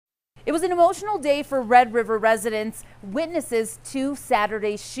It was an emotional day for Red River residents, witnesses to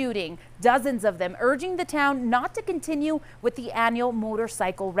Saturday's shooting, dozens of them urging the town not to continue with the annual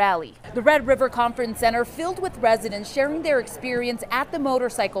motorcycle rally. The Red River Conference Center filled with residents sharing their experience at the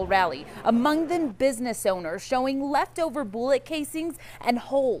motorcycle rally, among them business owners showing leftover bullet casings and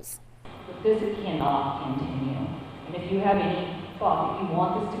holes. The visit cannot continue, and if you have any thought that you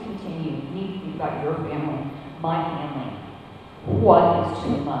want this to continue, you've got your family, my family. What is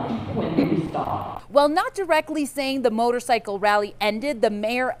too much? When do we stop? While not directly saying the motorcycle rally ended, the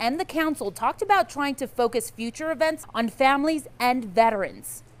mayor and the council talked about trying to focus future events on families and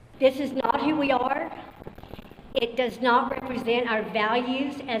veterans. This is not who we are. It does not represent our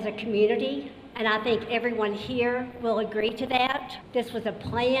values as a community, and I think everyone here will agree to that. This was a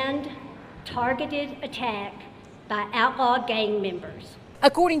planned, targeted attack by outlaw gang members.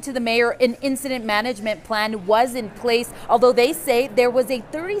 According to the mayor, an incident management plan was in place, although they say there was a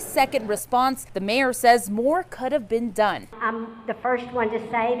 30-second response. The mayor says more could have been done. I'm the first one to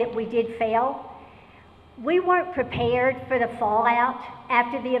say that we did fail. We weren't prepared for the fallout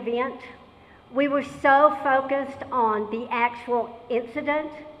after the event. We were so focused on the actual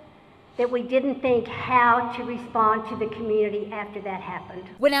incident that we didn't think how to respond to the community after that happened.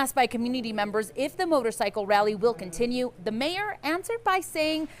 When asked by community members if the motorcycle rally will continue, the mayor answered by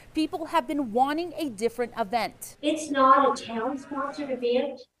saying people have been wanting a different event. It's not a town-sponsored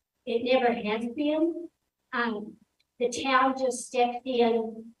event. It never has been. The town just stepped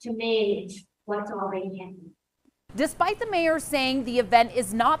in to manage what's already happened. Despite the mayor saying the event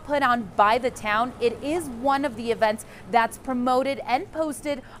is not put on by the town, it is one of the events that's promoted and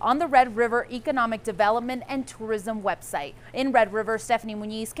posted on the Red River Economic Development and Tourism website. In Red River, Stephanie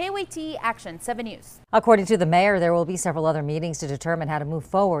Muniz, KOAT Action 7 News. According to the mayor, there will be several other meetings to determine how to move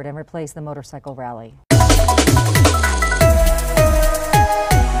forward and replace the motorcycle rally.